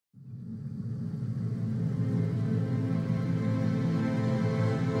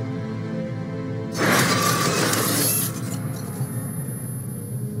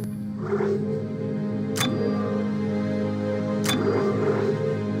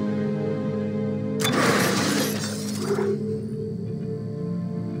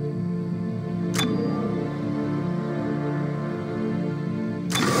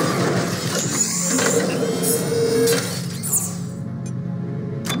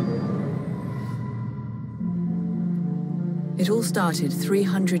It all started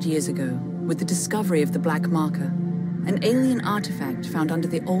 300 years ago with the discovery of the Black Marker, an alien artifact found under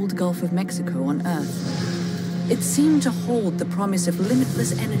the old Gulf of Mexico on Earth. It seemed to hold the promise of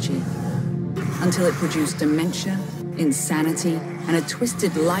limitless energy until it produced dementia, insanity, and a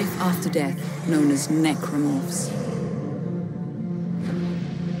twisted life after death known as necromorphs.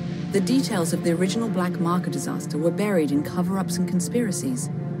 The details of the original Black Marker disaster were buried in cover-ups and conspiracies,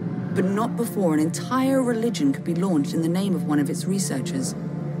 but not before an entire religion could be launched in the name of one of its researchers,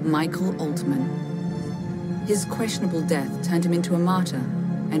 Michael Altman. His questionable death turned him into a martyr,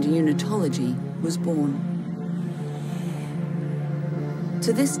 and unitology was born.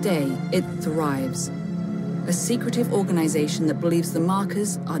 To this day, it thrives. A secretive organization that believes the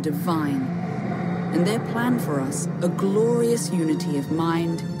markers are divine, and their plan for us, a glorious unity of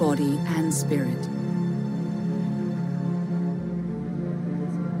mind, body, and spirit.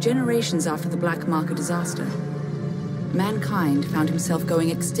 Generations after the Black Marker disaster, mankind found himself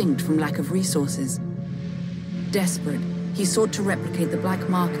going extinct from lack of resources. Desperate, he sought to replicate the Black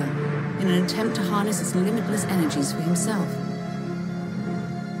Marker in an attempt to harness its limitless energies for himself.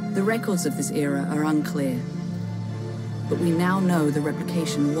 The records of this era are unclear, but we now know the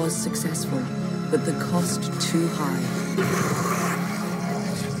replication was successful, but the cost too high.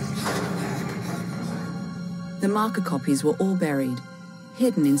 The marker copies were all buried,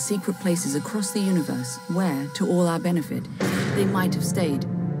 hidden in secret places across the universe where, to all our benefit, they might have stayed.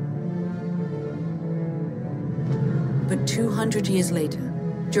 But 200 years later,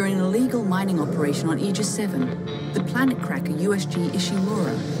 during an illegal mining operation on Aegis 7, the planet cracker USG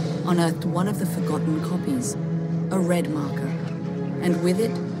Ishimura unearthed one of the forgotten copies, a red marker, and with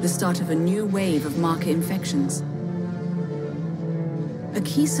it, the start of a new wave of marker infections. A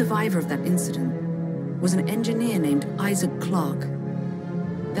key survivor of that incident was an engineer named Isaac Clarke.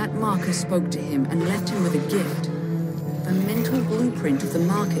 That marker spoke to him and left him with a gift, a mental blueprint of the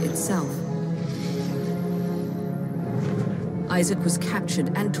marker itself. Isaac was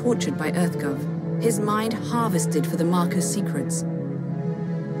captured and tortured by EarthGov, his mind harvested for the marker's secrets.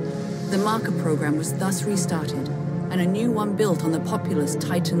 The marker program was thus restarted, and a new one built on the populous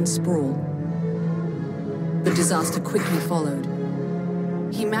Titan sprawl. The disaster quickly followed.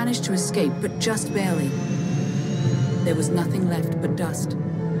 He managed to escape, but just barely. There was nothing left but dust,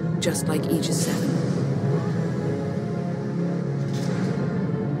 just like Aegis 7.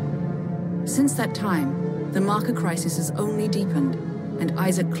 Since that time, the marker crisis has only deepened, and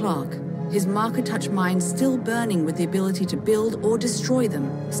Isaac Clarke, his marker-touch mind still burning with the ability to build or destroy them,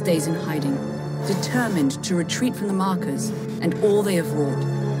 stays in hiding, determined to retreat from the markers and all they have wrought.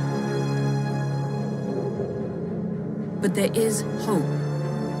 But there is hope.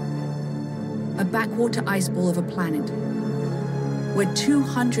 A backwater ice ball of a planet, where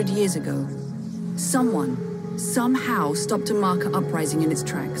 200 years ago, someone, somehow stopped a marker uprising in its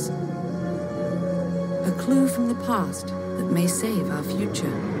tracks. A clue from the past that may save our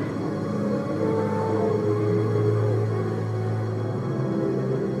future.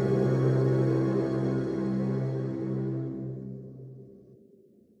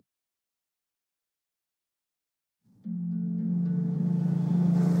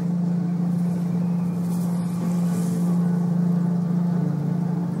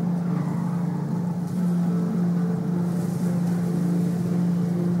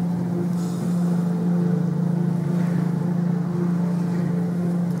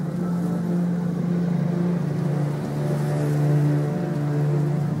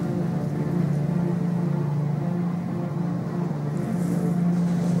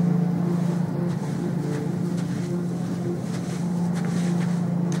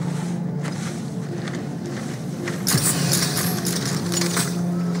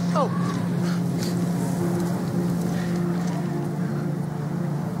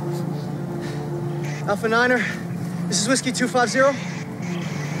 Alpha Niner, this is Whiskey 250.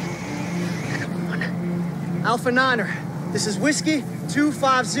 Come on. Alpha Niner, this is Whiskey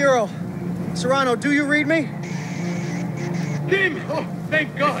 250. Serrano, do you read me? Tim! Oh,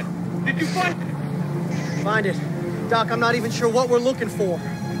 thank God! Did you find it? Find it. Doc, I'm not even sure what we're looking for.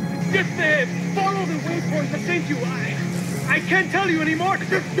 Just follow the waypoint that sent you. I can't tell you anymore.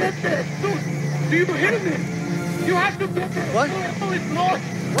 Just get there. Dude, do you hear me? You have to get there. What? Oh, it's lost.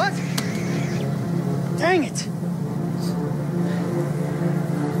 What? Dang it!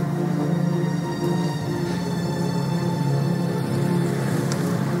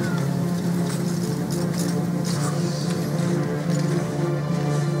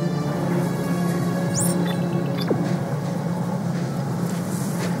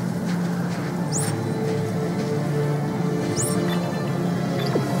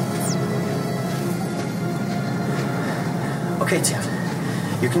 Okay, Tim.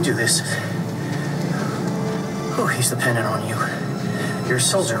 You can do this. Oh, he's dependent on you. You're a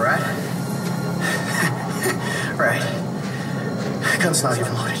soldier, right? Right. Gun's not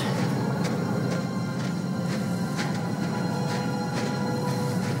even loaded.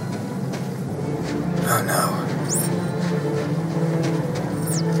 Oh, no.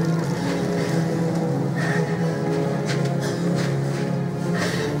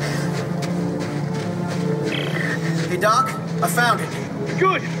 Hey, Doc, I found it.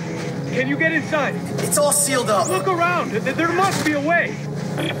 Good. Can you get inside? It's all sealed up. Look around. There must be a way.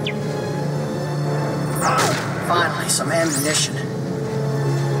 Finally, some ammunition.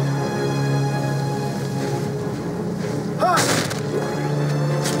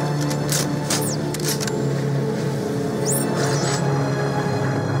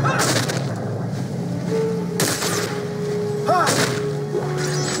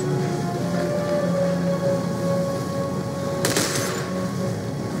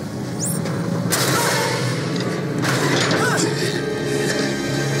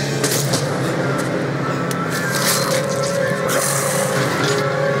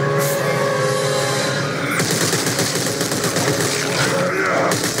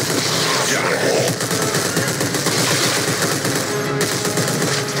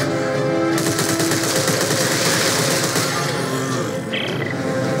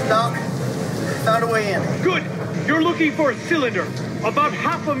 For a cylinder, about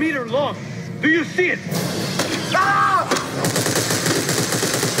half a meter long. Do you see it? Ah!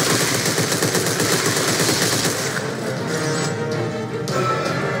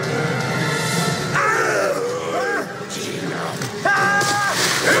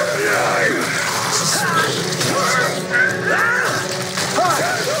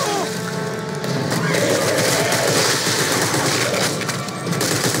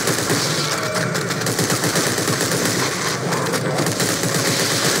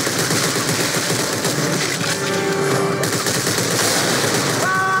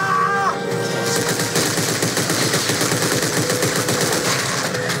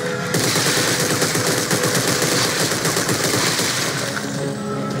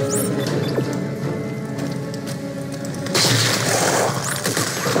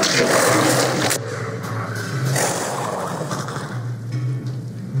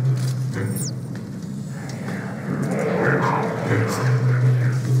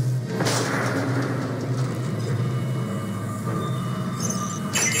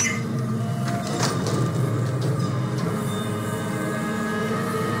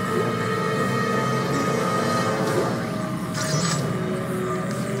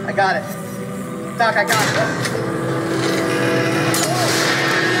 I got it. Doc, I got it.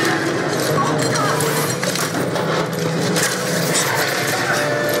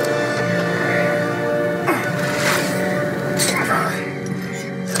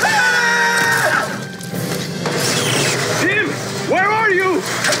 Tim, where are you?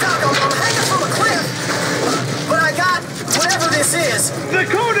 Hey, Doc, I'm hanging from a cliff. But I got whatever this is. The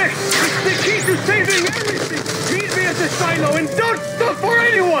codex! It's the key to saving everything! Meet me at the silo and don't stop for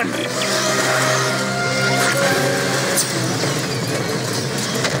anyone!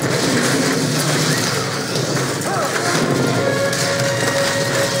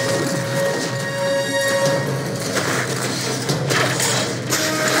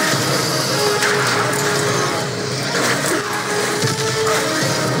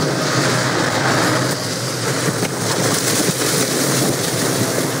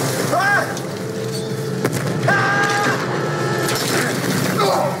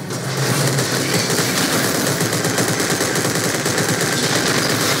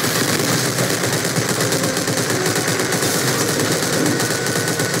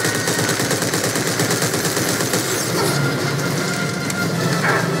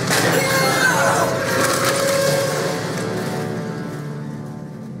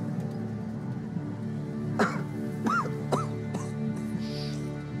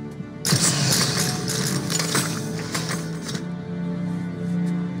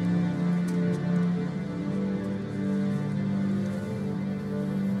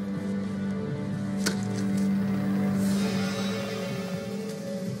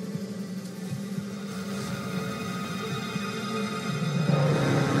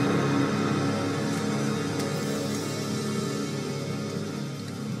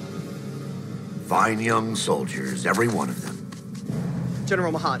 Fine young soldiers, every one of them.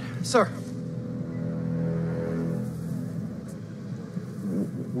 General Mahad, sir.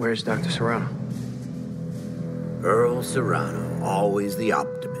 Where's Dr. Serrano? Earl Serrano, always the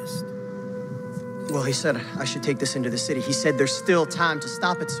optimist. Well, he said I should take this into the city. He said there's still time to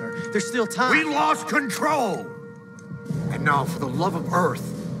stop it, sir. There's still time. We lost control! And now, for the love of Earth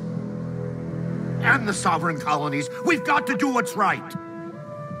and the sovereign colonies, we've got to do what's right.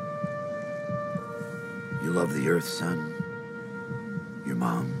 You love the Earth, son? Your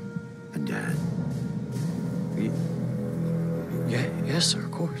mom and dad? Yeah, yes, sir,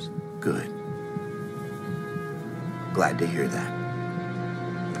 of course. Good. Glad to hear that.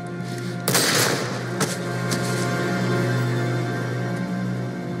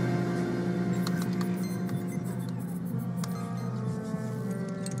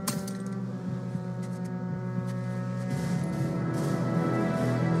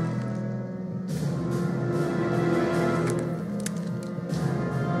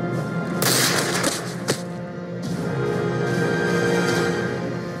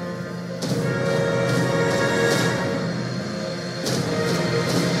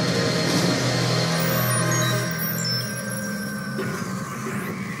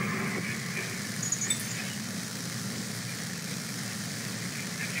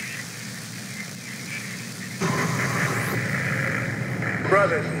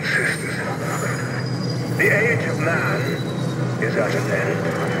 Brothers and sisters, the age of man is at an end.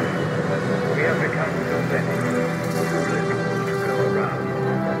 We have become so many, too little to go around.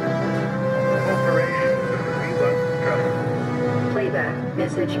 Corporations we once trusted. Playback,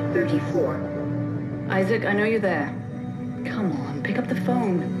 message 34. Isaac, I know you're there. Come on, pick up the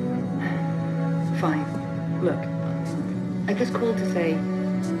phone. Fine. Look, I just called to say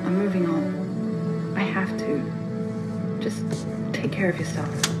I'm moving on. I have to. Just take care of yourself,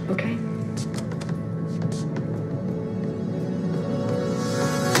 okay?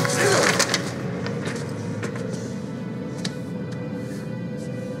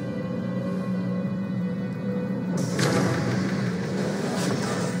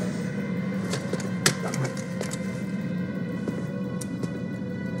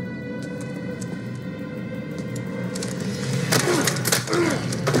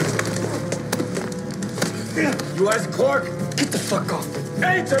 You Isaac Clarke? Get the fuck off.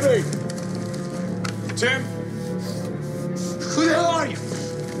 Answer me! Tim? Who the hell are you?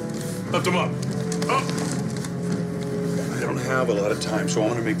 Lift him up. Up! I don't have a lot of time, so I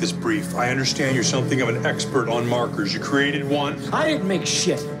want to make this brief. I understand you're something of an expert on markers. You created one. I didn't make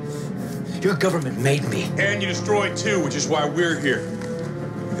shit. Your government made me. And you destroyed two, which is why we're here.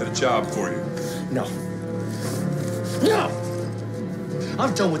 We got a job for you. No. No!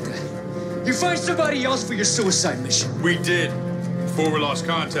 I'm done with that. You find somebody else for your suicide mission. We did. Before we lost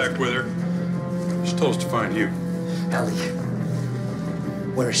contact with her. She told us to find you. Ellie.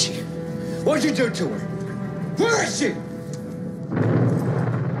 Where is she? What'd you do to her? Where is she?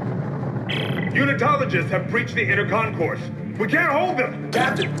 Unitologists have breached the inner concourse. We can't hold them.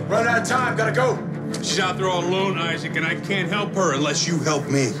 Captain, run out of time. Gotta go. She's out there all alone, Isaac, and I can't help her unless you help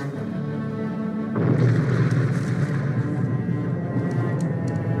me.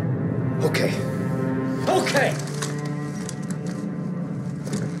 Okay. Okay!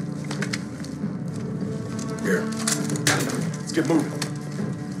 Here. Let's get moving.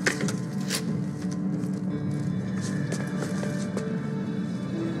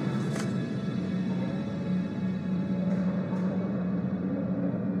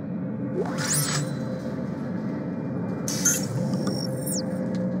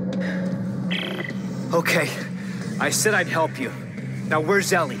 Okay. I said I'd help you. Now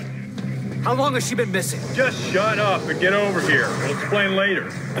where's Ellie? How long has she been missing? Just shut up and get over here. We'll explain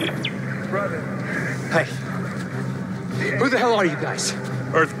later. Brother. Hey. Who the hell are you guys?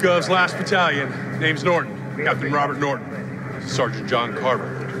 Earth Gov's last battalion. Name's Norton. Captain Robert Norton. Sergeant John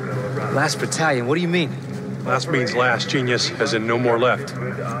Carver. Last battalion? What do you mean? Last means last, genius, as in no more left.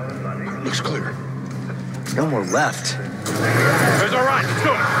 Looks clear. No more left. It's all right. Let's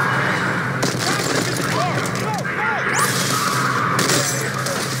go.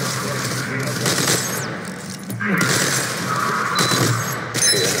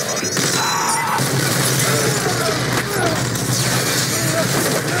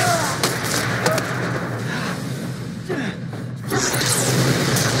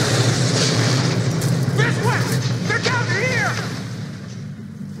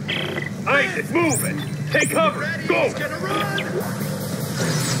 Move it! Take cover! Go!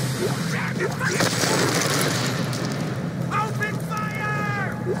 Open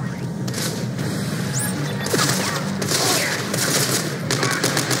fire!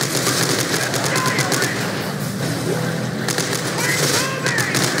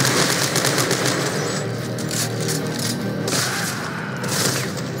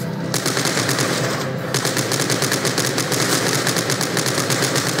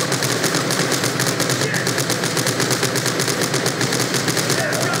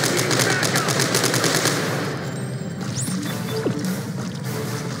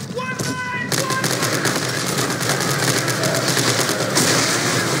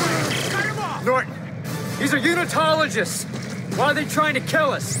 biologists! Why are they trying to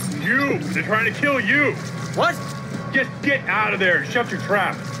kill us? You! They're trying to kill you! What? Just get out of there and shut your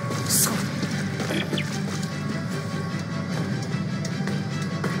trap.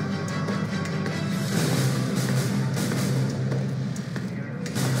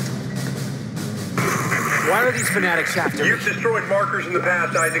 Why are these fanatics after me? You've destroyed markers in the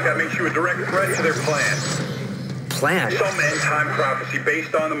past, Isaac. That makes you a direct threat to their plan. Plan? Some end-time prophecy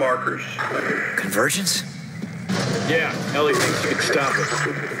based on the markers. Convergence? Yeah, Ellie thinks you can stop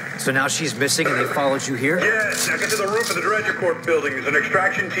it. So now she's missing and they followed you here? Yes, now get to the roof of the Dredger Corp building. There's an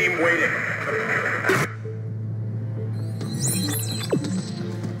extraction team waiting.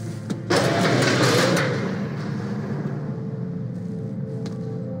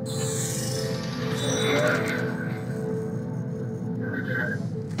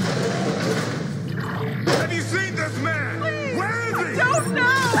 Have you seen this man? Please. Where is he? Don't know!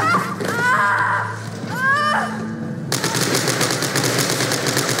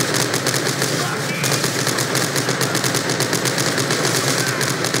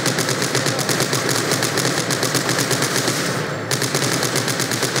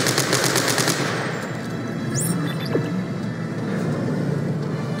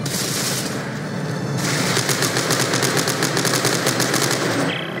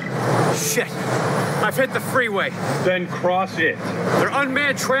 Shit! I've hit the freeway. Then cross it. They're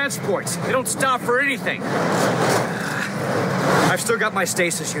unmanned transports. They don't stop for anything. I've still got my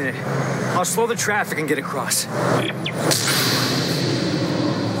stasis unit. I'll slow the traffic and get across.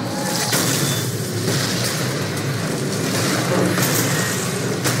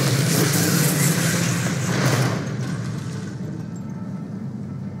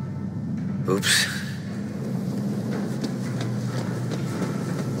 Oops.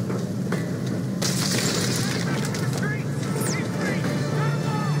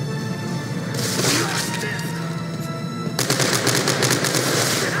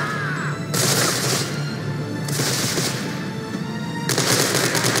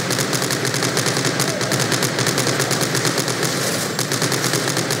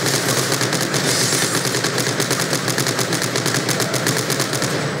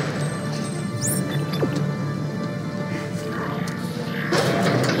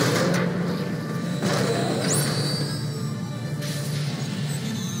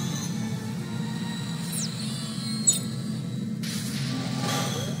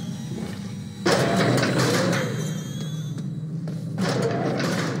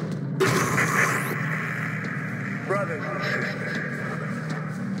 Brothers and sisters,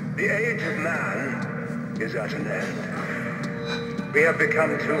 the age of man is at an end. We have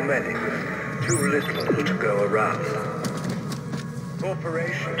become too many, with too little to go around.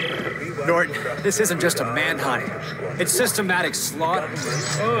 Corporations... Norton, this isn't just a manhunt. It's systematic slaughter.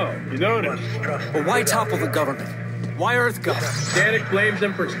 Oh, you noticed. But why topple the government? Why EarthGov? Danik blames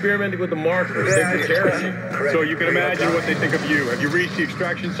them for experimenting with the markers. Thinks it's heresy. So you can imagine what they think of you. Have you reached the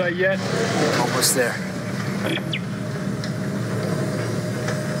extraction site yet? Almost there.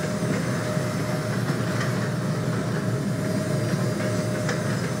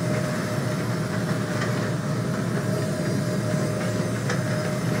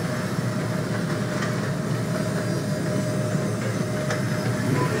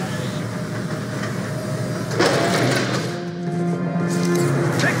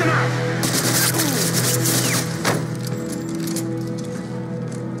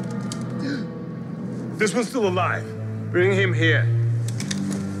 This one's still alive. Bring him here.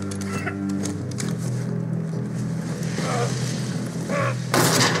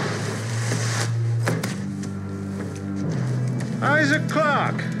 Isaac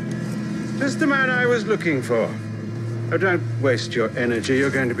Clarke. Just the man I was looking for. Oh, don't waste your energy.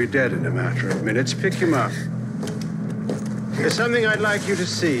 You're going to be dead in a matter of minutes. Pick him up. There's something I'd like you to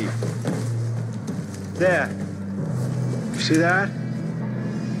see. There. You see that?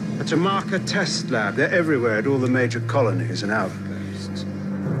 It's a marker test lab. They're everywhere at all the major colonies and outposts.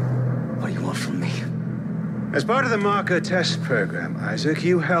 What do you want from me? As part of the marker test program, Isaac,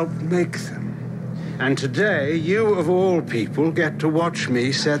 you helped make them. And today, you of all people get to watch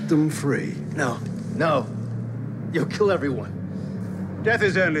me set them free. No. You'll kill everyone. Death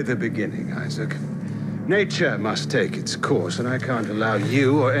is only the beginning, Isaac. Nature must take its course, and I can't allow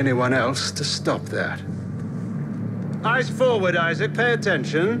you or anyone else to stop that. Eyes forward, Isaac. Pay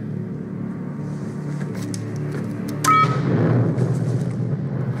attention.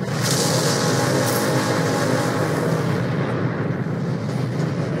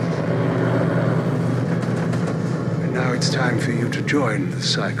 And now it's time for you to join the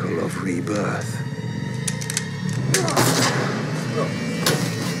cycle of rebirth.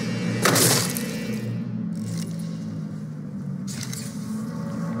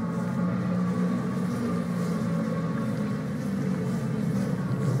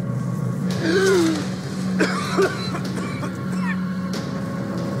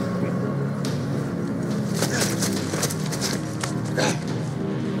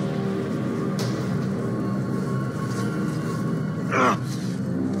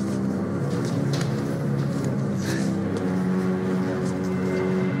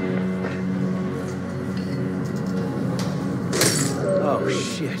 Oh,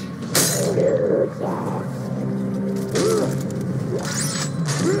 shit.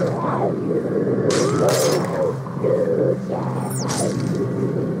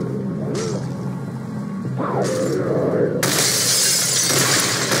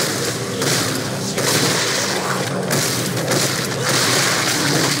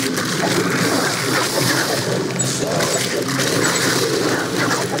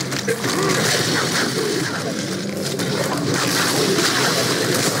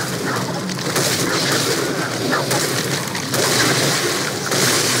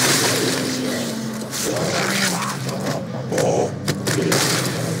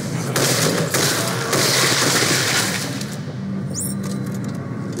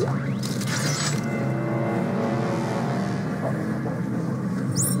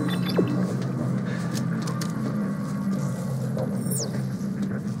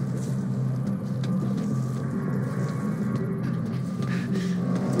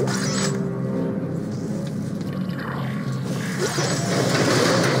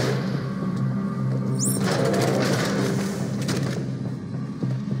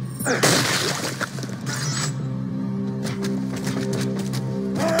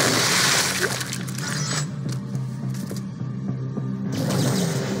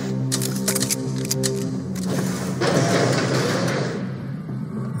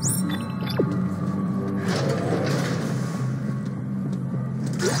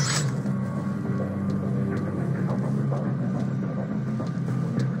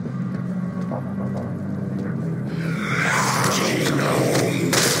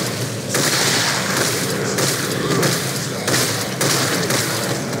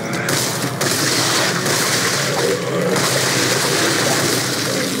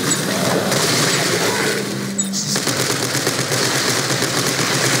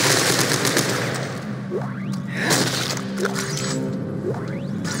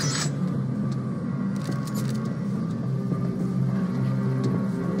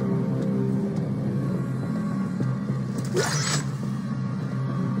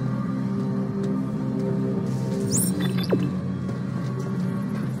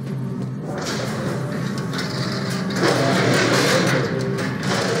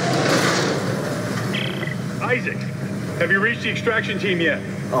 Isaac, have you reached the extraction team yet?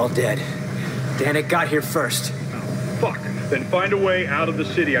 All dead. Danik got here first. Fuck. Then find a way out of the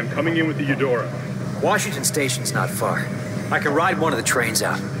city. I'm coming in with the Eudora. Washington Station's not far. I can ride one of the trains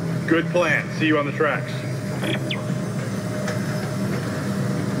out. Good plan. See you on the tracks.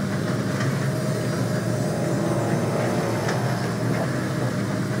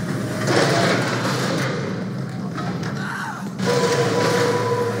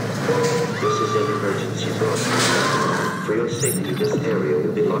 This is an emergency broadcast. For your safety, this area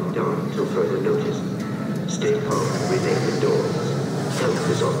will be locked down until further notice. Stay calm and remain indoors. Help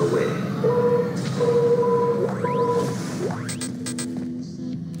is on the way.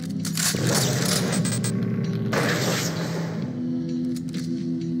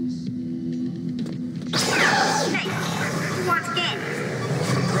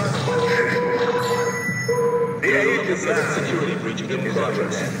 Security breach in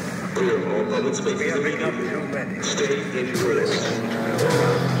progress. Clear all public spaces immediately. Stay indoors.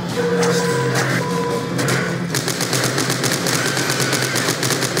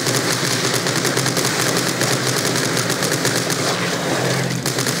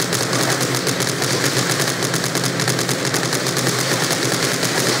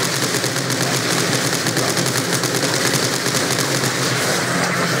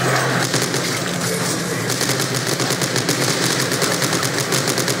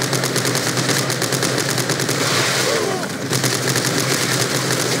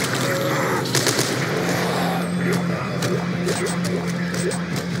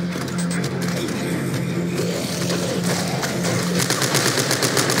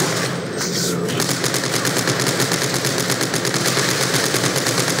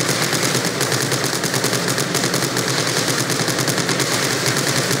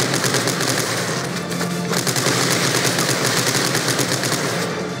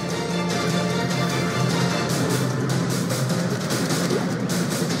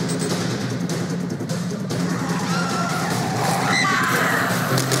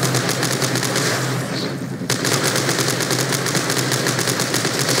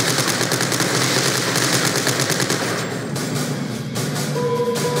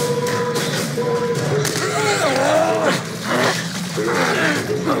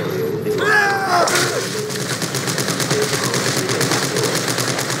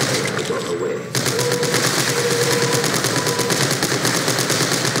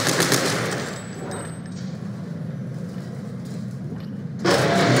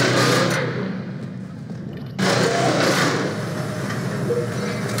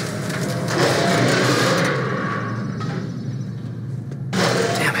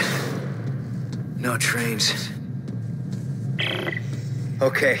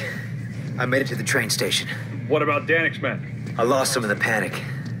 Okay. I made it to the train station. What about Danik's men? I lost them in the panic.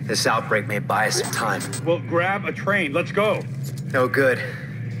 This outbreak may buy us some time. Well, grab a train. Let's go. No good.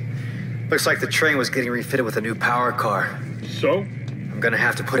 Looks like the train was getting refitted with a new power car. So? I'm gonna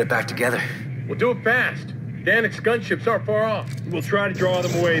have to put it back together. We'll do it fast. Danik's gunships aren't far off. We'll try to draw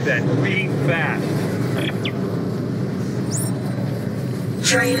them away then. Be fast.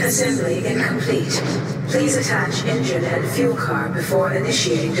 Train assembly incomplete. Please attach engine and fuel car before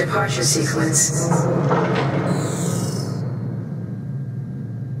initiating departure sequence.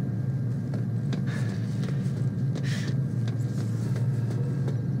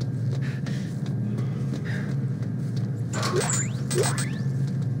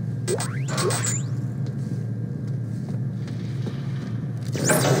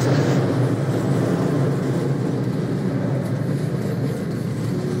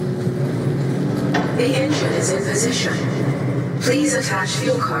 The engine is in position. Please attach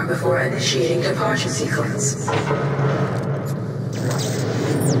fuel car before initiating departure sequence.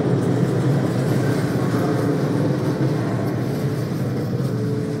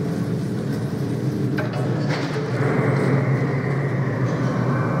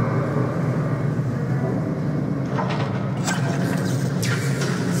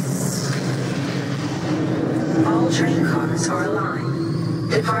 All train cars are aligned.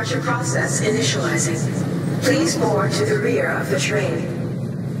 Departure process initializing. Please board to the rear of the train.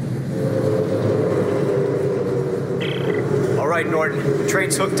 All right, Norton. The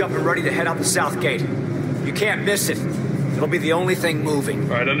train's hooked up and ready to head out the south gate. You can't miss it. It'll be the only thing moving.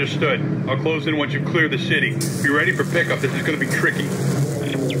 All right, understood. I'll close in once you clear the city. Be ready for pickup. This is going to be tricky.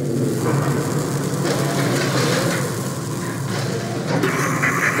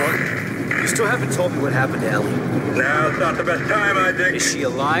 Norton, you still haven't told me what happened to Ellie. Now it's not the best time, I think. Is she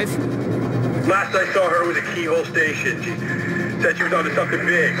alive? Last I saw her was at Keyhole Station. She said she was onto something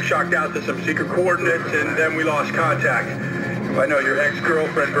big, shocked out to some secret coordinates, and then we lost contact. If I know your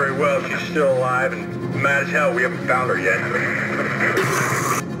ex-girlfriend very well, she's still alive, and mad as hell we haven't found her yet.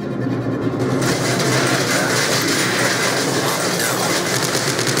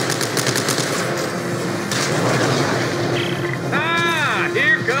 Ah,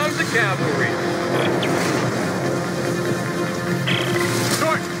 here comes the cavalry.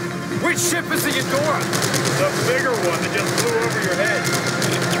 Which ship is the Eudora? The bigger one that just flew over your head.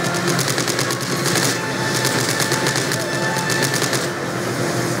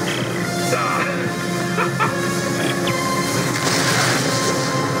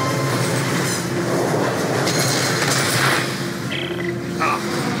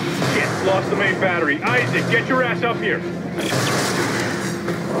 Shit, lost the main battery. Isaac, get your ass up here.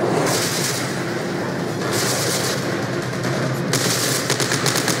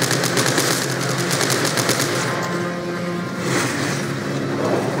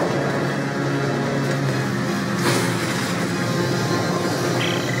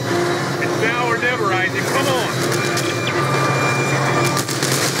 Come on!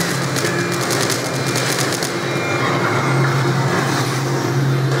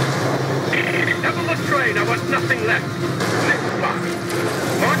 Double the train, I want nothing left. Next block.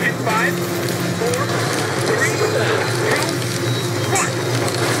 Mark in 5, 4, 3, 2, 1.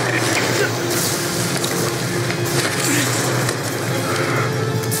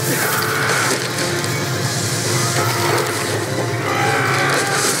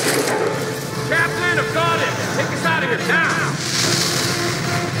 Captain, I've got it! Take us out of here now!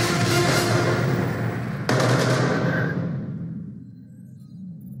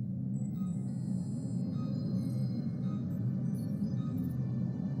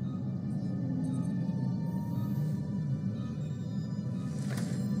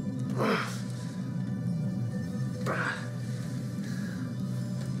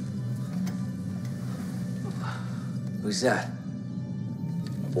 Who's that?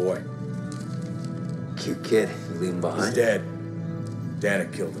 A boy. Cute kid. You leave him behind? He's dead.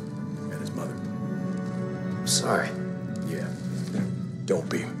 Danik killed him. And his mother. I'm sorry. Yeah. Don't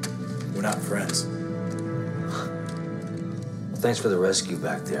be. We're not friends. Well, thanks for the rescue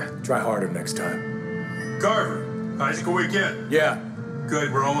back there. Try harder next time. Carver, Isaac, a weekend. Yeah.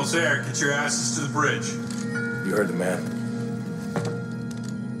 Good, we're almost there. Get your asses to the bridge. You heard the man.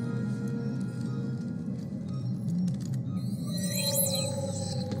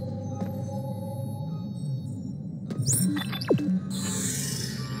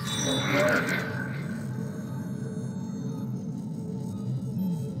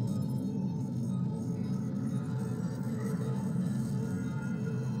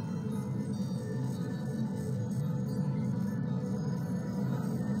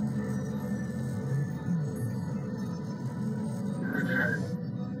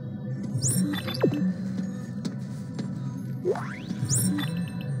 All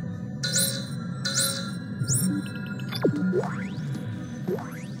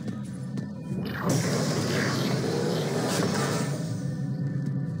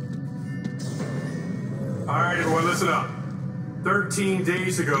right, everyone, listen up. 13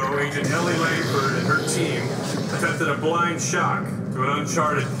 days ago, Agent Ellie Langford and her team attempted a blind shock to an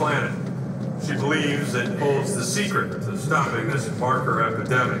uncharted planet. She believes it holds the secret to stopping this marker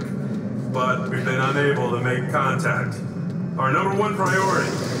epidemic, but we've been unable to make contact. Our number one priority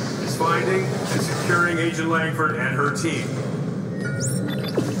is finding and securing Agent Langford and her team.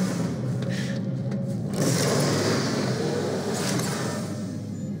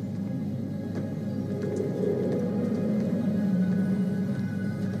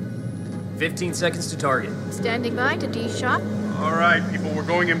 "15 seconds to target." Standing by to D-shot. All right, people, we're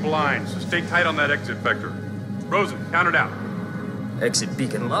going in blind, so stay tight on that exit vector. Rosen, count it out. Exit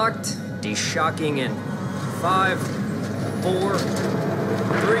beacon locked. D-shocking in 5, 4,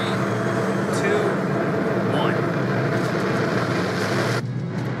 3, 2, 1.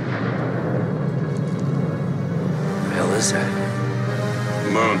 What the hell is that?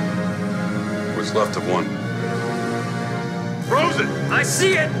 Moon. What's left of one. Rosen! I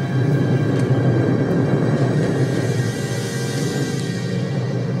see it!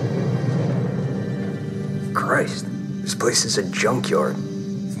 Christ, this place is a junkyard.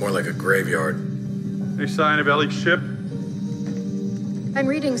 More like a graveyard. Any sign of Ellie's ship? I'm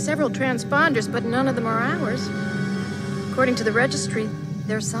reading several transponders, but none of them are ours. According to the registry,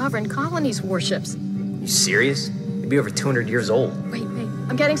 they're sovereign colonies' warships. You serious? They'd be over 200 years old. Wait,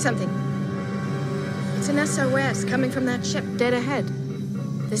 I'm getting something. It's an SOS coming from that ship dead ahead.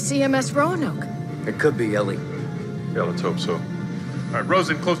 The CMS Roanoke. It could be Ellie. Yeah, let's hope so. All right,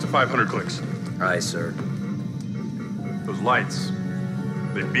 Rosen, close to 500 clicks. Aye, sir. Those lights,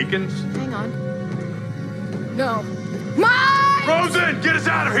 they beacons? Hang on. No. Mike! Rosen, get us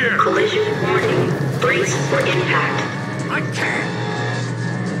out of here! Collision warning. Brace for impact. I can't.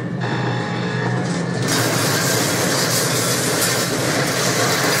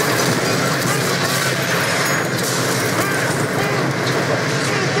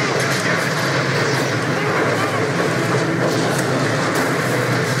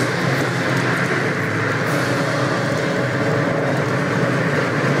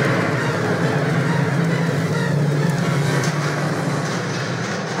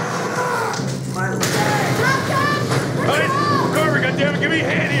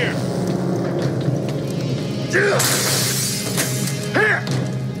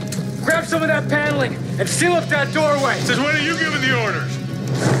 And seal up that doorway. Since when are you giving the orders?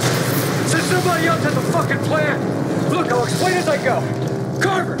 Since somebody else has a fucking plan. Look, I'll explain as I go.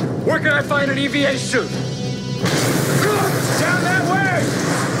 Carver, where can I find an EVA suit? Carver, down that way!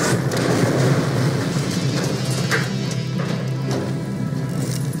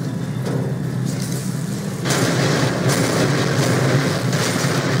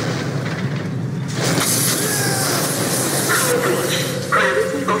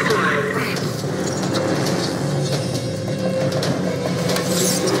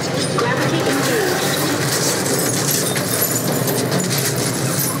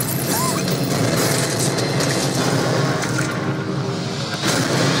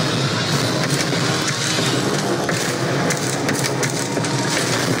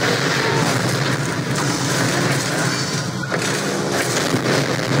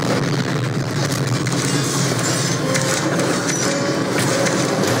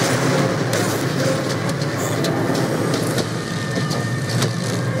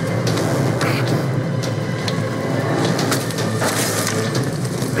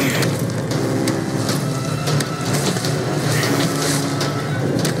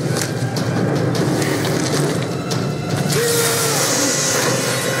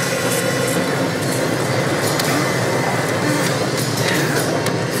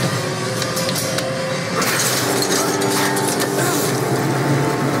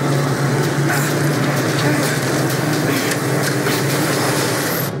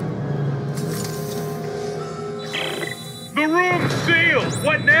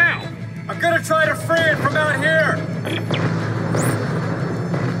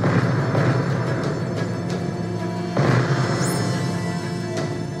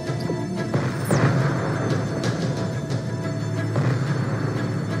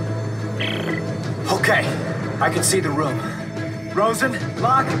 Okay, I can see the room. Rosen,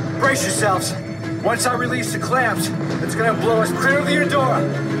 Locke, brace yourselves. Once I release the clamps, it's gonna blow us clear of the Eudora.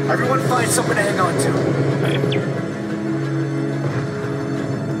 Everyone find something to hang on to.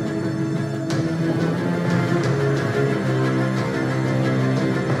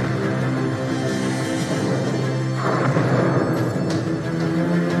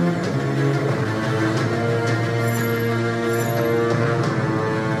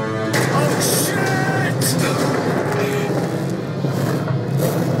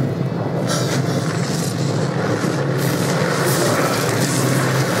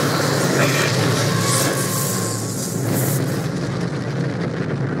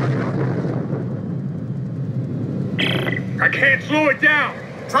 down!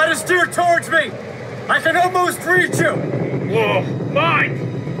 Try to steer towards me! I can almost reach you! Whoa!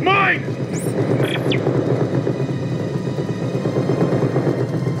 Mine! Mine!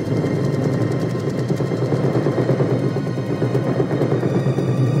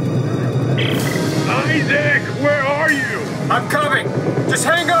 Isaac, where are you? I'm coming! Just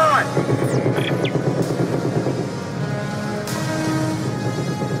hang on!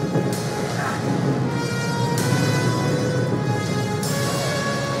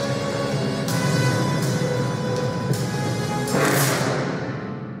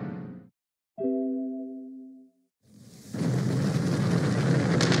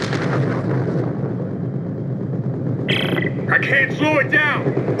 I can't slow it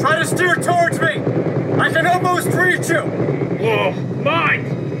down! Try to steer towards me! I can almost reach you! Whoa!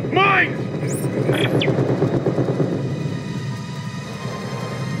 Mine! Mine!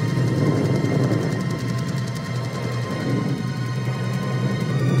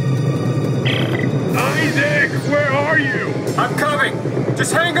 Isaac, where are you? I'm coming!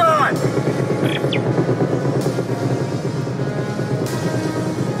 Just hang on!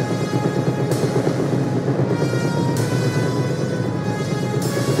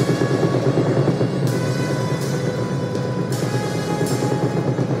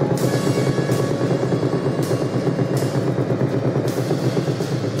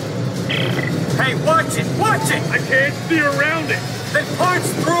 Hey, watch it! Watch it! I can't steer around it! Then punch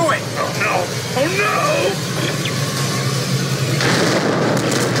through it! Oh no! Oh no!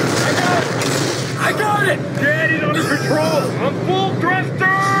 I got it! Get it under control! I'm full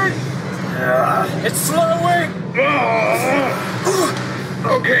thrusters! It's slowing!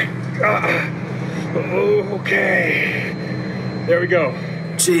 Okay. Okay. There we go.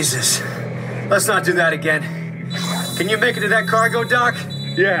 Jesus. Let's not do that again. Can you make it to that cargo dock?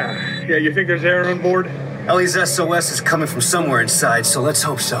 Yeah, you think there's air on board? Ellie's SOS is coming from somewhere inside, so let's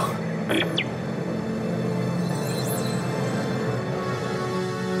hope so.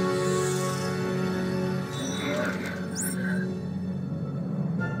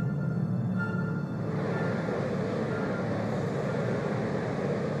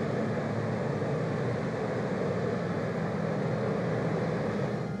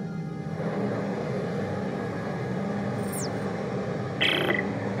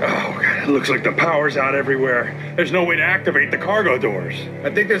 It looks like the power's out everywhere. There's no way to activate the cargo doors. I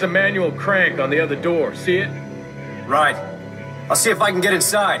think there's a manual crank on the other door. See it? Right. I'll see if I can get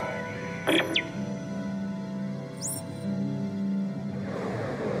inside.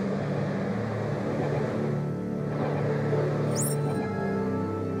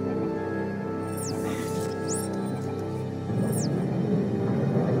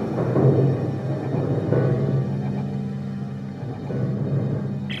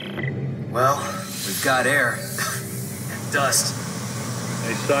 Well, we've got air. And dust.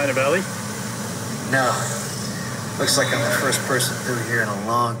 Any sign of Ellie? No. Looks like I'm the first person through here in a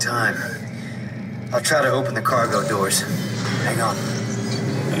long time. I'll try to open the cargo doors. Hang on.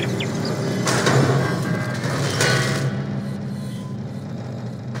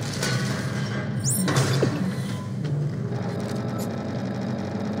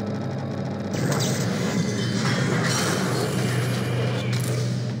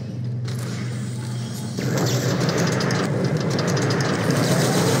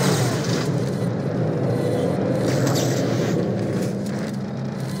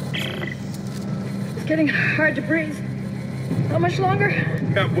 Getting hard to breathe. How much longer?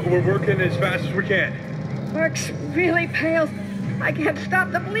 Yeah, we're working as fast as we can. Mark's really pale. I can't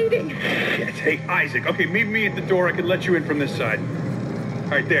stop the bleeding. Yes, hey, Isaac. Okay, meet me at the door. I can let you in from this side.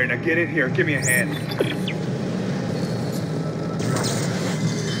 All right, there. Now get in here. Give me a hand.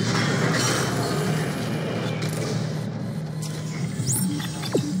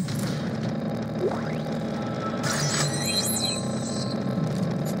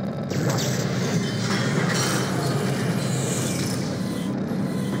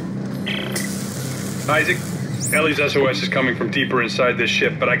 Isaac, Ellie's SOS is coming from deeper inside this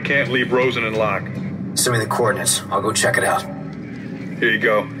ship, but I can't leave Rosen and Locke. Send me the coordinates. I'll go check it out. Here you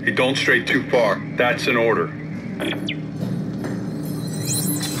go. Hey, don't stray too far. That's an order.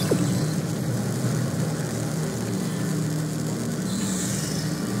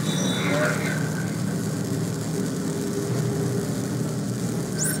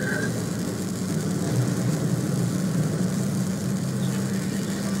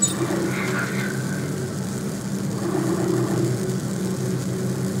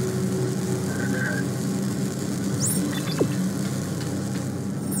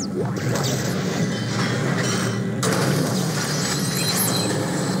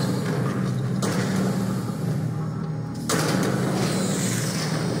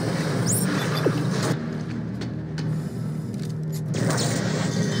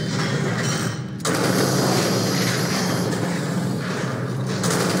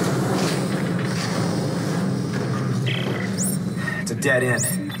 dead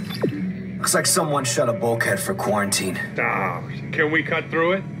end. Looks like someone shut a bulkhead for quarantine. Ah, can we cut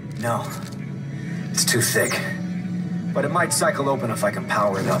through it? No. It's too thick. But it might cycle open if I can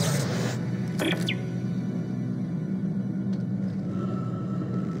power it up.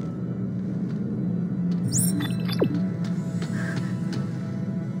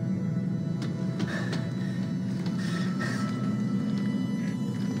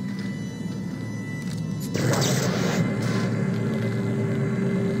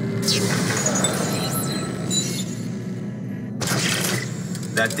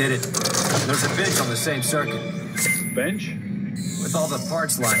 That did it. There's a bench on the same circuit. Bench? With all the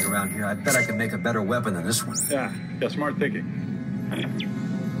parts lying around here, I bet I can make a better weapon than this one. Yeah, smart thinking.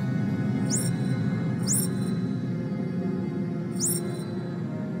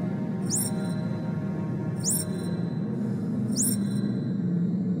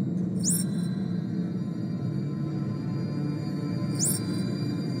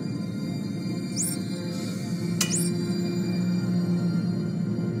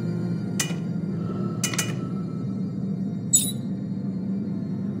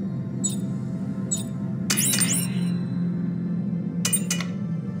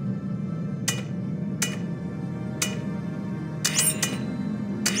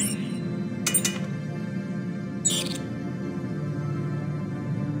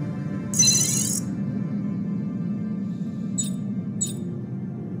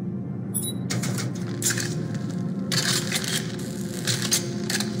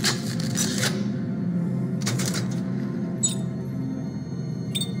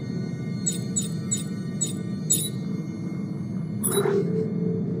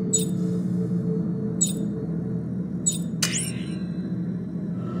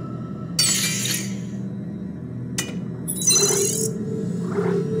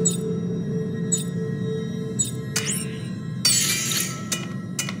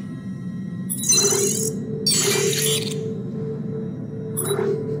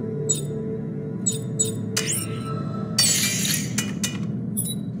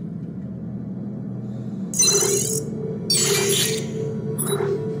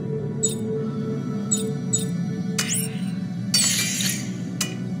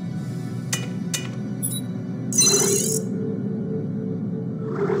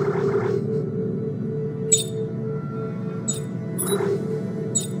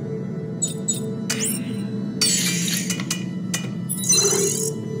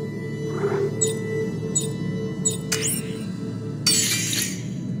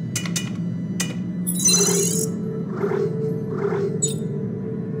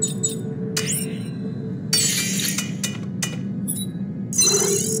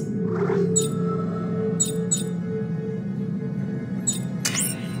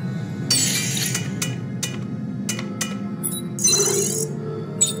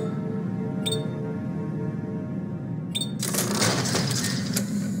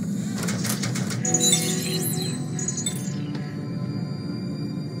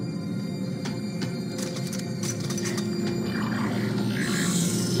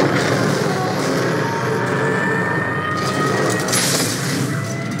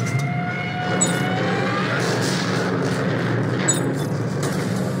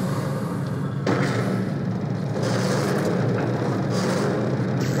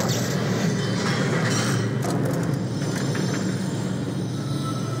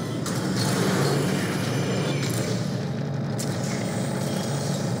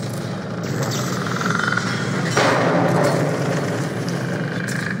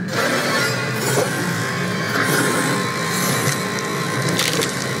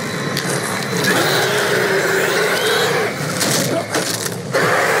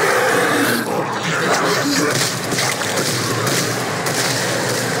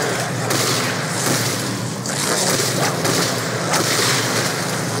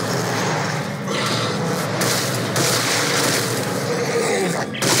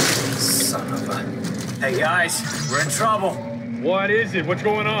 Hey guys, we're in trouble. What is it? What's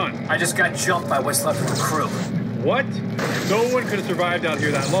going on? I just got jumped by what's left of the crew. What? No one could have survived out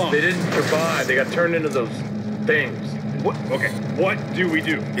here that long. They didn't survive. They got turned into those things. What? Okay, what do we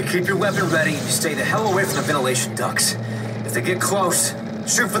do? You keep your weapon ready and you stay the hell away from the ventilation ducts. If they get close,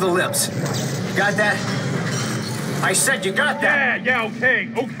 shoot for the limbs. You got that? I said you got that! Yeah, okay.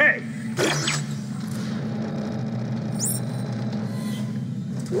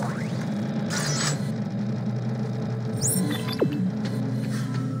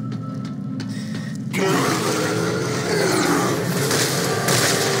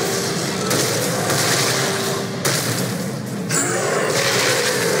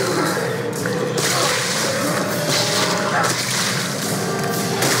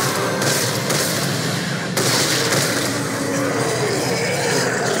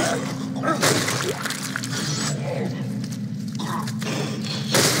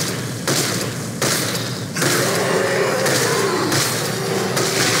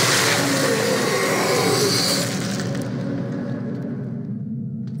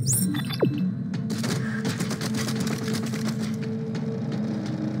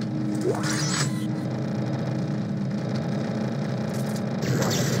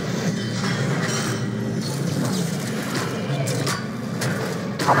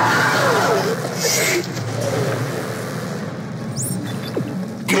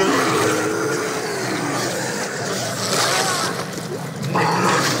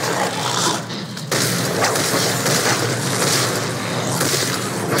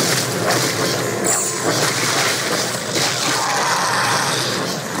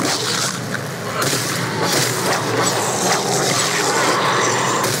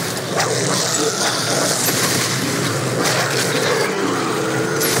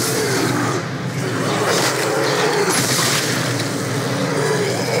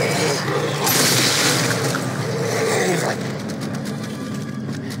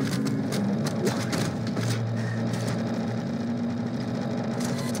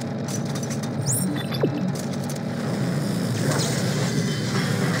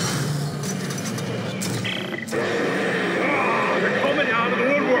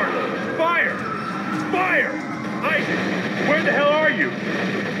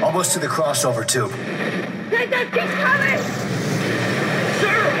 Almost to the crossover tube. They just keep coming!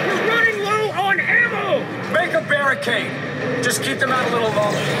 Sir, we're running low on ammo! Make a barricade! Just keep them out a little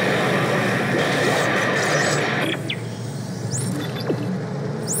longer.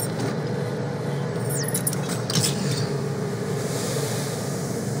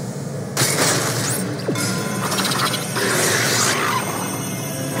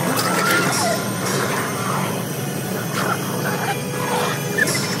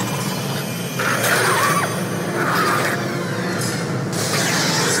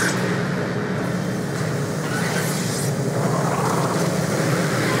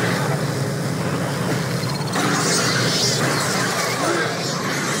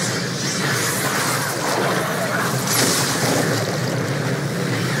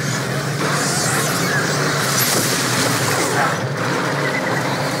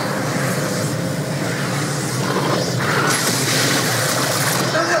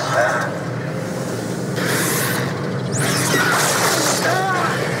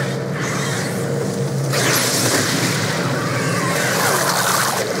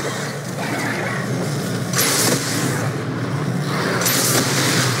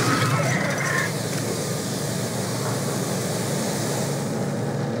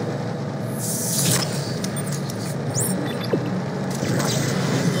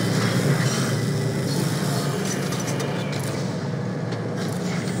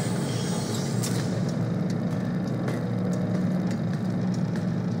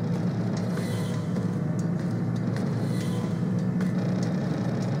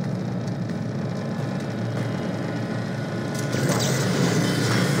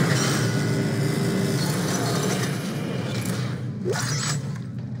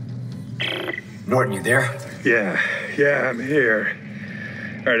 Norton, you there? Yeah, I'm here.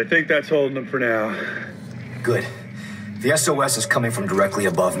 All right, I think that's holding them for now. Good. The SOS is coming from directly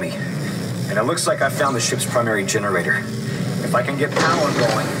above me. And it looks like I found the ship's primary generator. If I can get power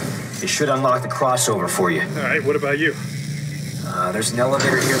going, it should unlock the crossover for you. All right, what about you? There's an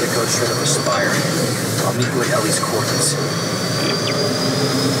elevator here that goes straight up the spire. I'll meet you at Ellie's quarters.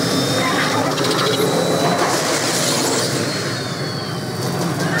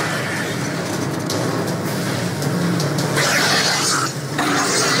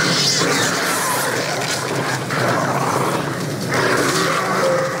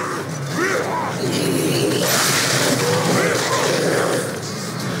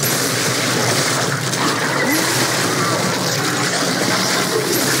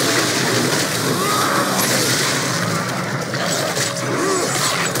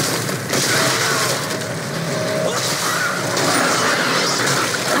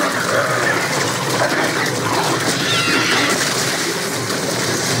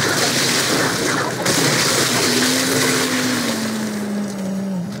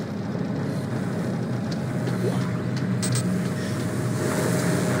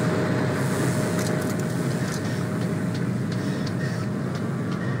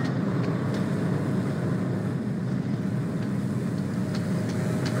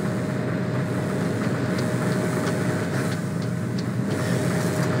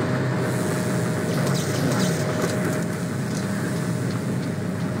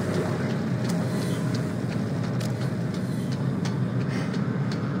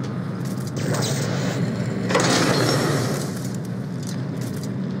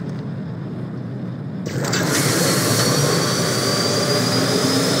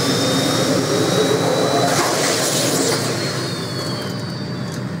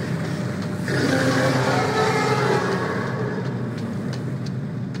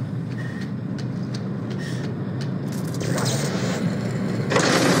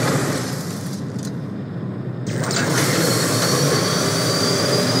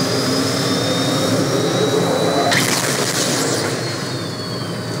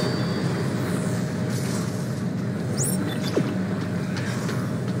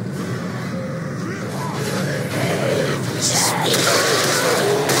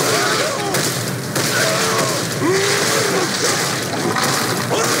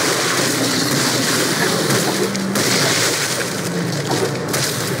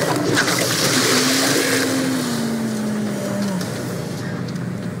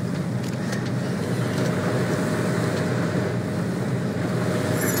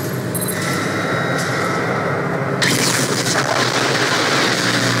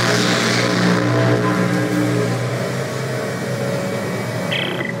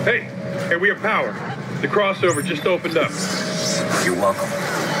 we have power. The crossover just opened up. You're welcome.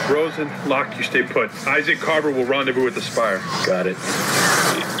 Rosen, Locke, you stay put. Isaac Carver will rendezvous at the Spire. Got it.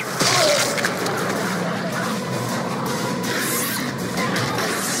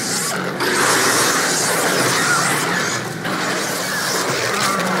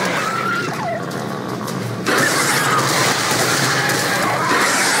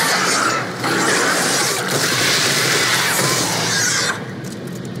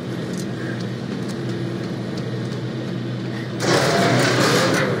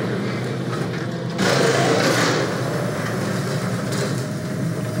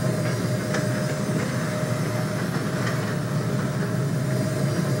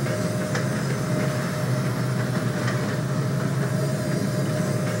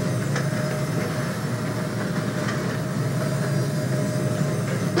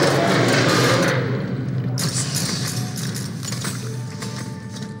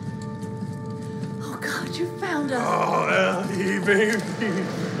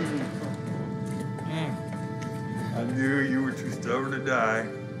 I knew you were too stubborn to die.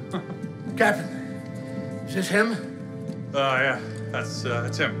 Captain, is this him? Yeah, that's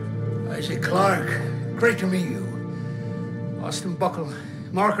him. Isaac Clarke, great to meet you. Austin Buckle,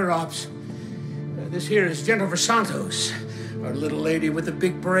 Marker Ops. This here is Jennifer Santos, our little lady with the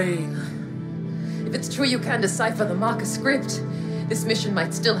big brain. If it's true you can decipher the marker script, this mission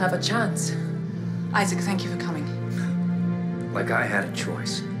might still have a chance. Isaac, thank you for coming. Like I had a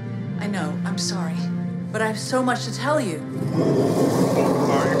choice. I know, I'm sorry. But I have so much to tell you. Oh,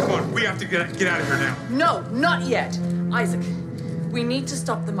 Mario, come on. We have to get out of here now. No, not yet. Isaac, we need to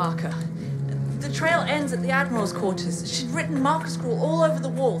stop the marker. The trail ends at the Admiral's quarters. She'd written marker scroll all over the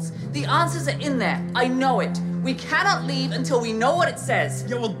walls. The answers are in there. I know it. We cannot leave until we know what it says.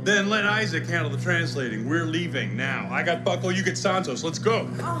 Yeah, well, then let Isaac handle the translating. We're leaving now. I got Buckle, you get Santos. Let's go.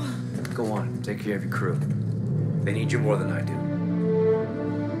 Oh. Go on, take care of your crew. They need you more than I do.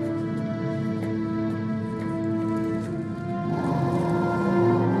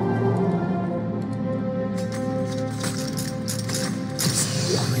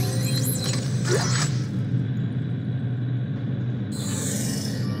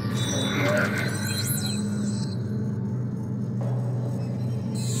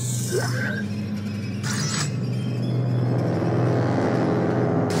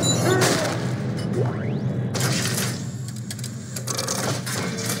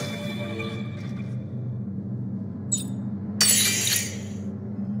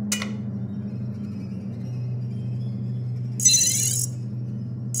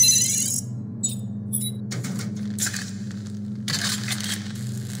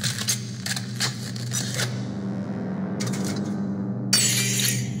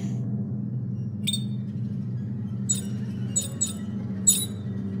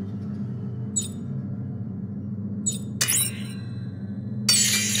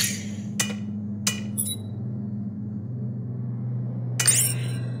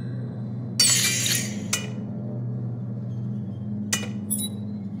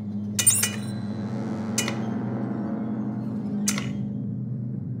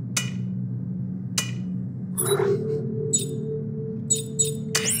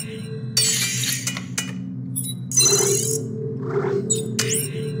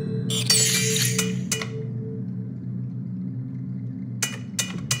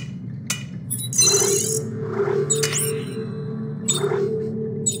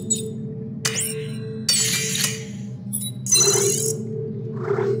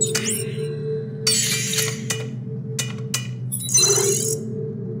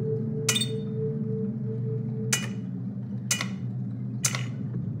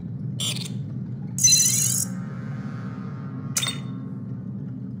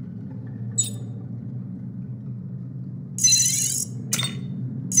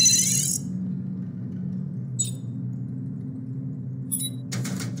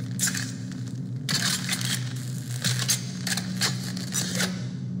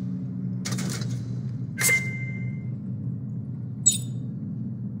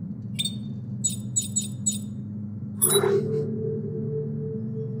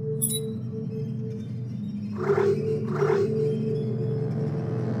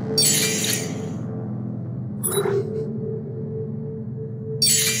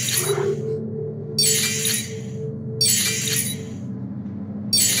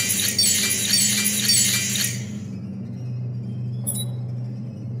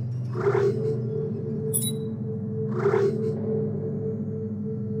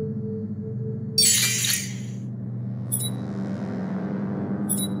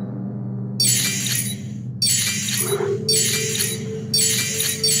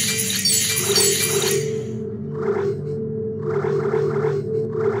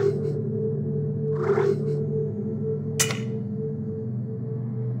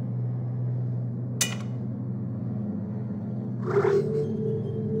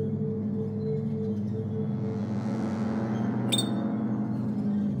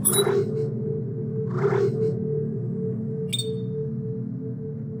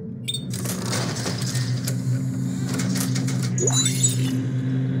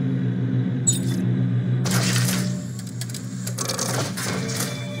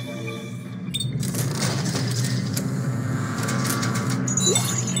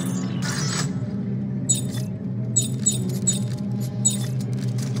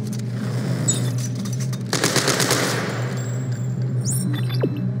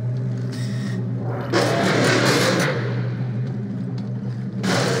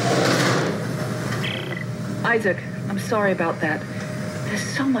 Isaac, I'm sorry about that. There's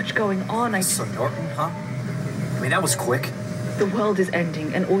so much going on. So Norton, huh? I mean, that was quick. The world is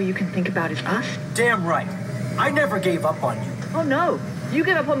ending, and all you can think about is us? Damn right. I never gave up on you. Oh, no. You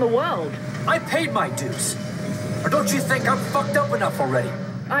gave up on the world. I paid my dues. Or don't you think I'm fucked up enough already?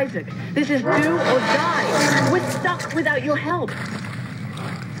 Isaac, this is do or die. We're stuck without your help.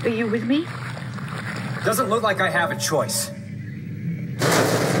 Are you with me? Doesn't look like I have a choice.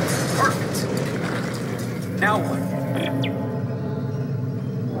 Perfect. Now what?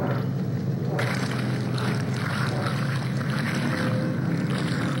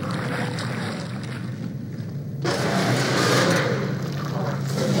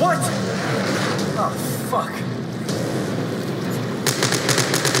 What? Oh, fuck.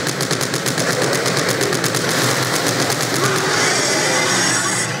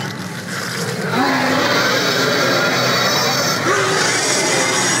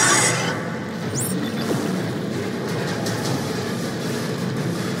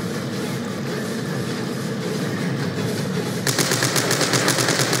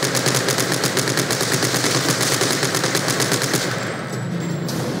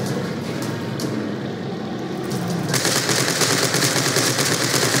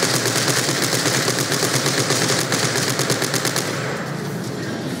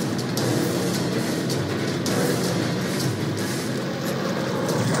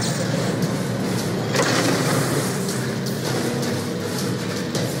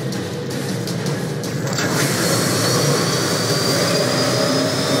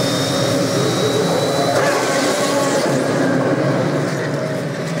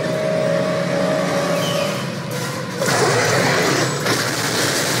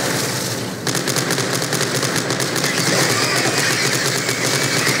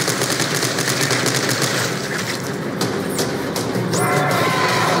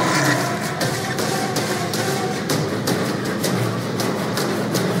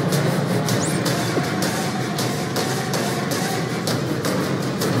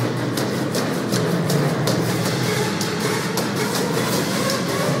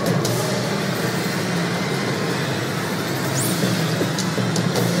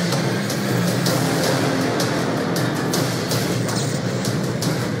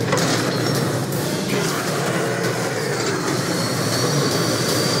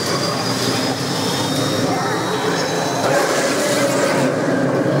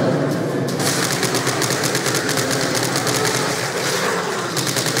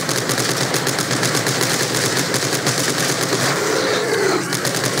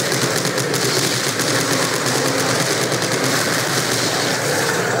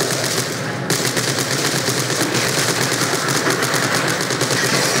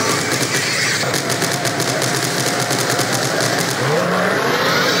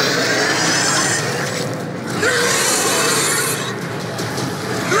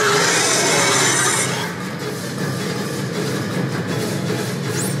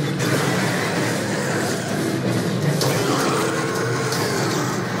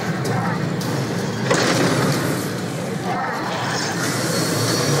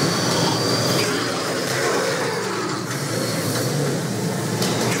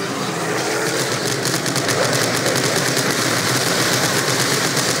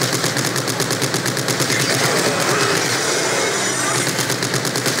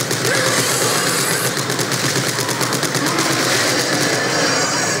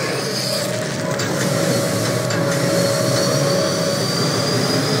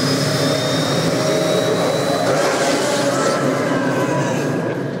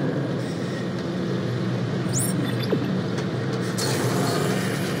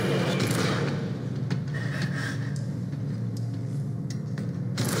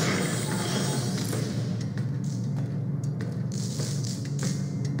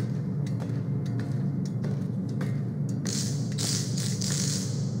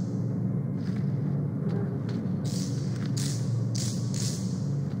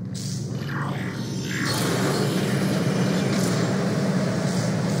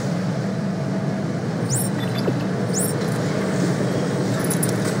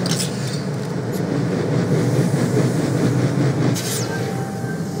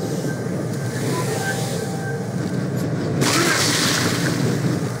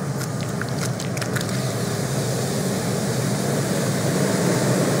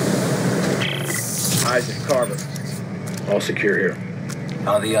 Isaac, Carver. All secure here.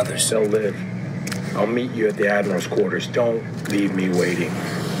 How are the others? They'll live. I'll meet you at the Admiral's quarters. Don't leave me waiting.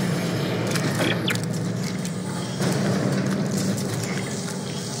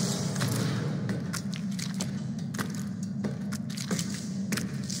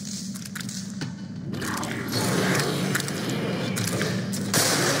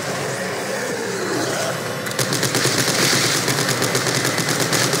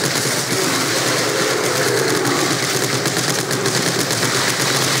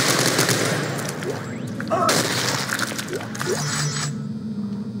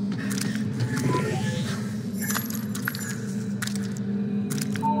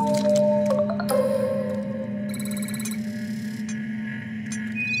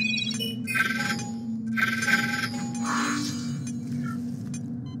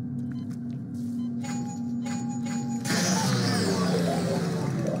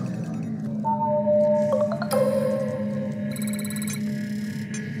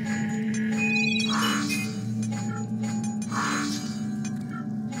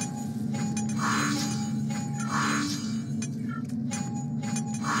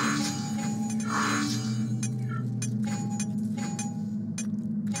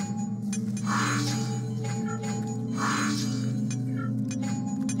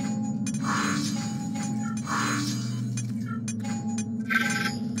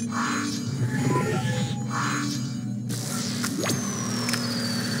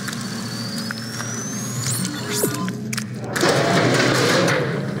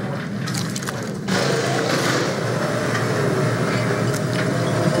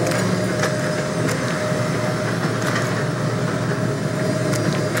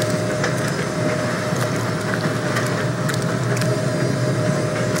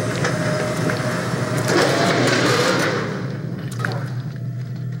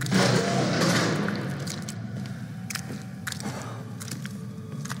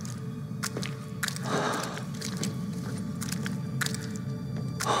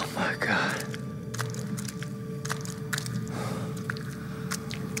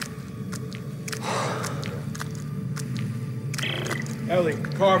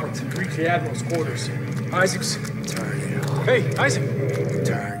 building. Carver, reach the Admiral's quarters. Isaac's... Turn it off. Hey, Isaac!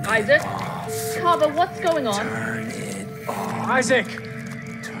 Turn Isaac? Carver, what's going on? Turn it off. Isaac!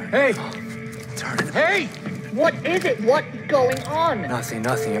 Hey! Turn it off. Hey! What is it? What's going on? Nothing.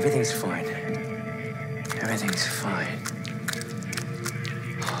 Everything's fine. Everything's fine.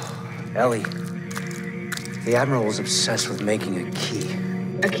 Ellie, the Admiral was obsessed with making a key.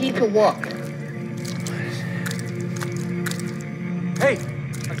 A key to what? Hey!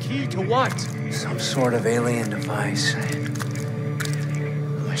 A key to what? Some sort of alien device. A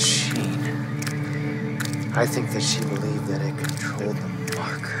machine. I think that she believed that it controlled the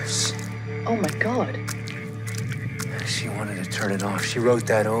markers. Oh my God. She wanted to turn it off. She wrote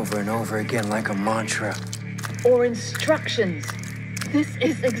that over and over again like a mantra. Or instructions. This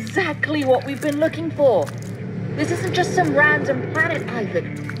is exactly what we've been looking for. This isn't just some random planet,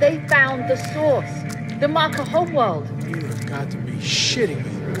 Isaac. They found the source. The Marker homeworld. You have got to be shitting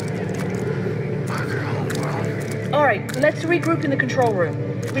me. Marker homeworld. All right, let's regroup in the control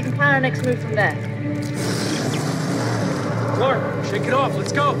room. We can plan our next move from there. Clark, shake it off.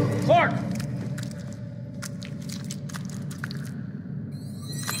 Let's go. Clark!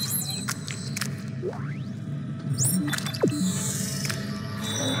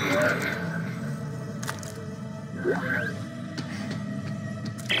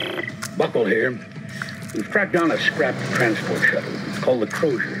 Buckle here. We've tracked down a scrapped transport shuttle. It's called the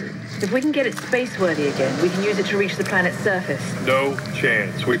Crozier. If we can get it space-worthy again, we can use it to reach the planet's surface. No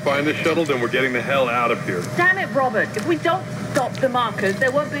chance. We find the shuttle, then we're getting the hell out of here. Damn it, Robert. If we don't stop the markers, there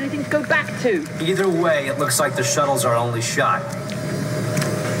won't be anything to go back to. Either way, it looks like the shuttle's our only shot.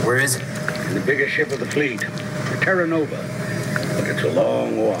 Where is it? In the biggest ship of the fleet, the Terra Nova. But it's a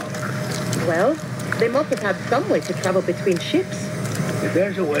long walk. Well, they must have had some way to travel between ships. If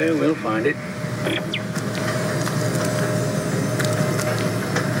there's a way, we'll find it.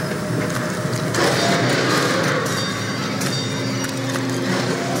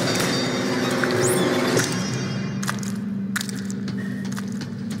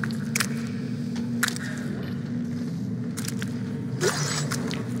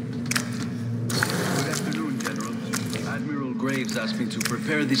 Asked me to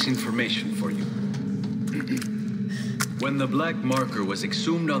prepare this information for you. When the black marker was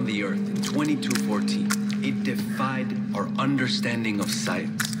exhumed on the Earth in 2214, it defied our understanding of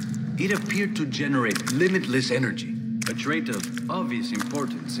science. It appeared to generate limitless energy, a trait of obvious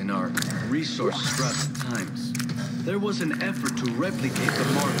importance in our resource-strapped times. There was an effort to replicate the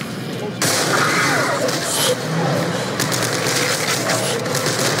marker.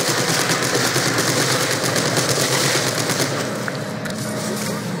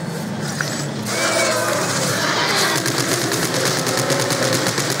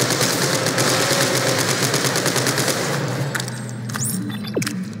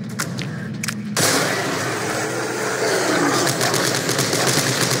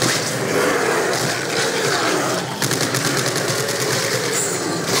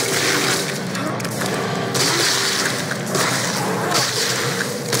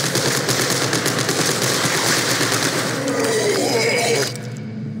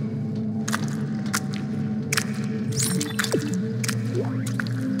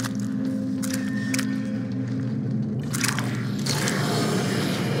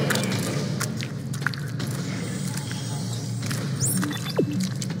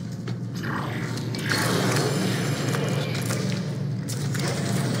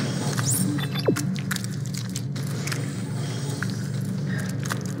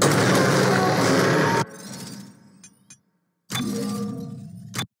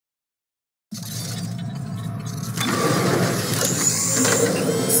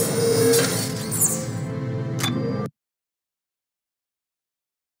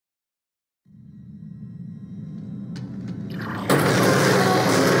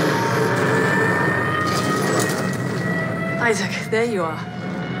 Isaac, there you are.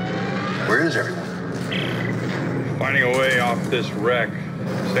 Where is everyone? Finding a way off this wreck.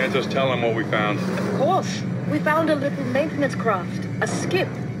 Santos, tell him what we found. Of course. We found a little maintenance craft, a skip.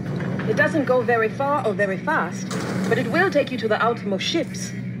 It doesn't go very far or very fast, but it will take you to the outermost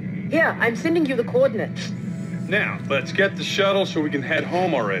ships. Here, I'm sending you the coordinates. Now, let's get the shuttle so we can head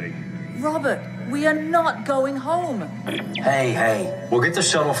home already. Robert, we are not going home. Hey. We'll get the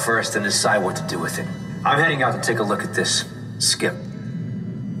shuttle first and decide what to do with it. I'm heading out to take a look at this skip.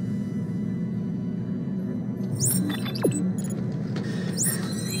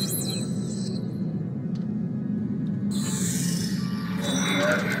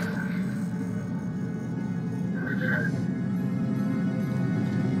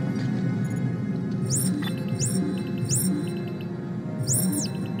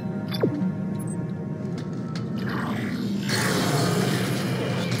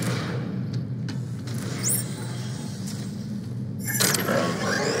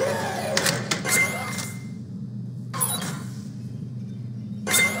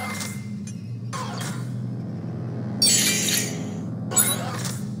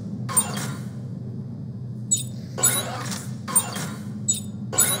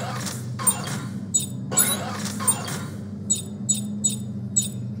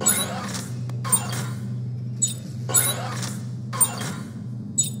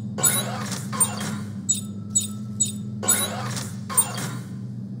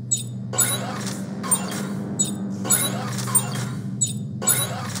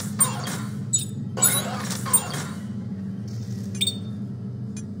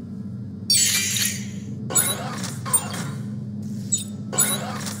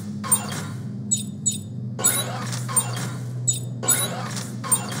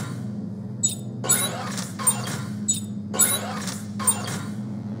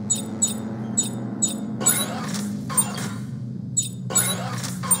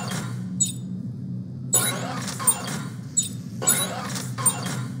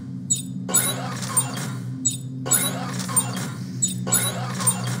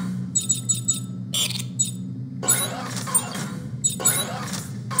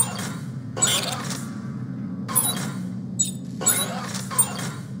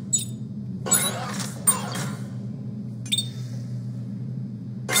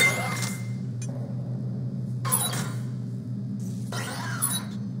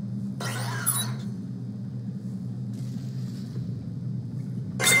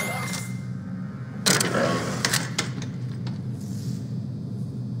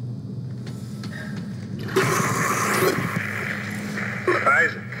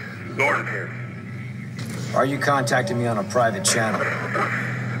 Why are you contacting me on a private channel?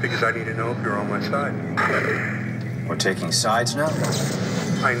 Because I need to know if you're on my side. We're taking sides now?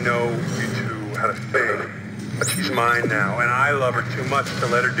 I know you two had a thing, but she's mine now, and I love her too much to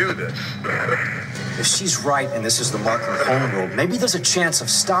let her do this. If she's right and this is the Marker homeworld, maybe there's a chance of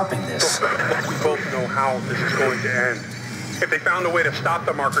stopping this. Look, we both know how this is going to end. If they found a way to stop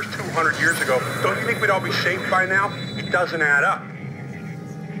the Markers 200 years ago, don't you think we'd all be safe by now? It doesn't add up.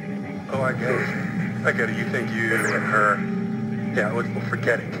 Oh, I get it. I get it. You think you and her... Yeah, we'll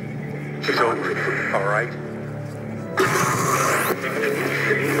forget it. She's over it, all right?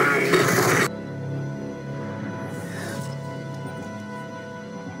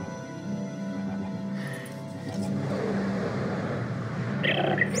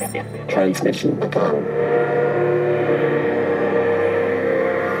 Transmission.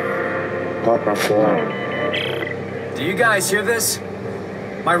 Papa 4. Do you guys hear this?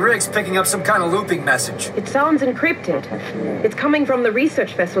 My rig's picking up some kind of looping message. It sounds encrypted. It's coming from the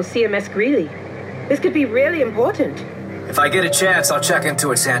research vessel CMS Greeley. This could be really important. If I get a chance, I'll check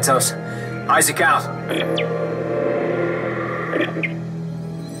into it, Santos. Isaac out.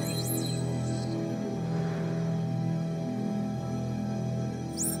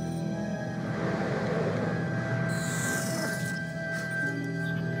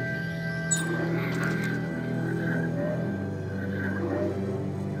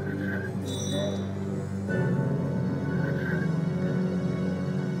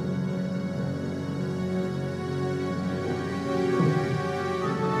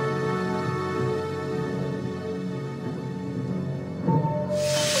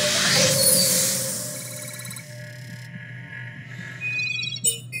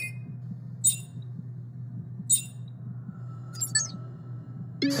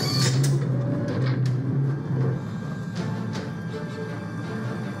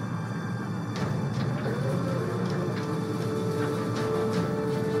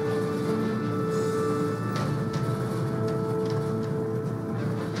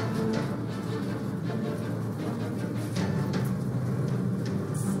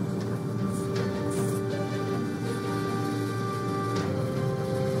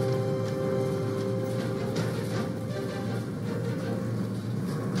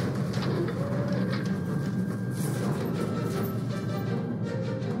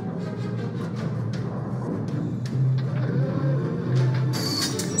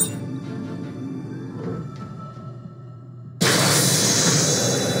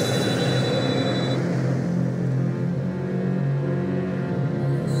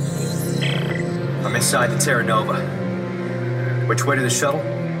 Inside the Terra Nova. Which way to the shuttle?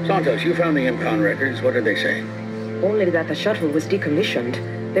 Santos, you found the impound records. What did they say? Only that the shuttle was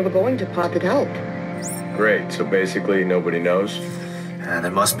decommissioned. They were going to pop it out. Great, so basically nobody knows? There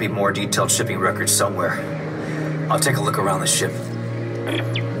must be more detailed shipping records somewhere. I'll take a look around the ship.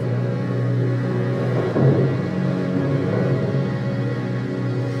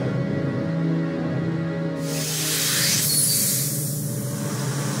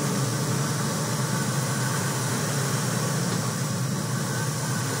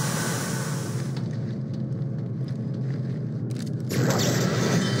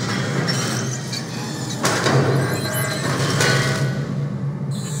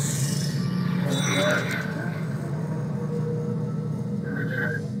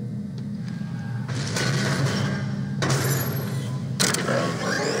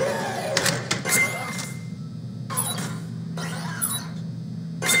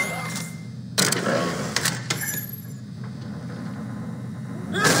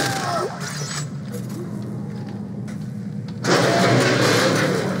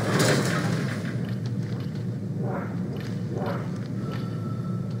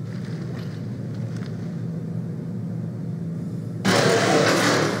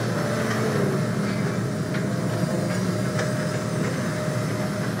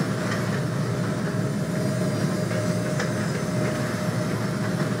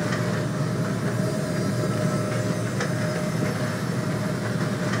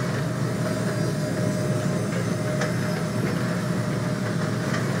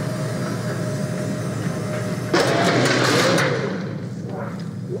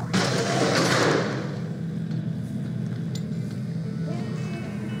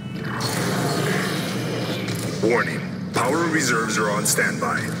 Warning. Power reserves are on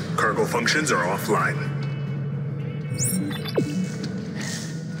standby. Cargo functions are offline.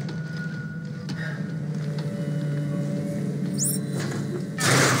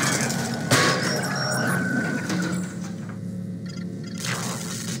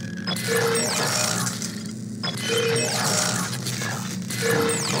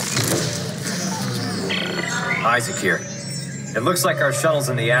 Isaac here. It looks like our shuttle's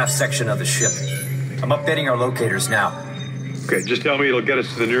in the aft section of the ship. I'm updating our locators now. Okay, just tell me it'll get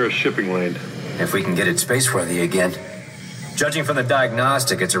us to the nearest shipping lane. If we can get it spaceworthy again. Judging from the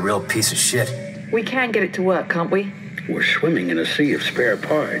diagnostic, it's a real piece of shit. We can get it to work, can't we? We're swimming in a sea of spare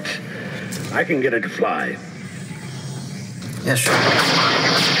parts. I can get it to fly. Yeah,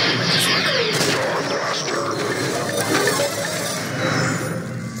 sure.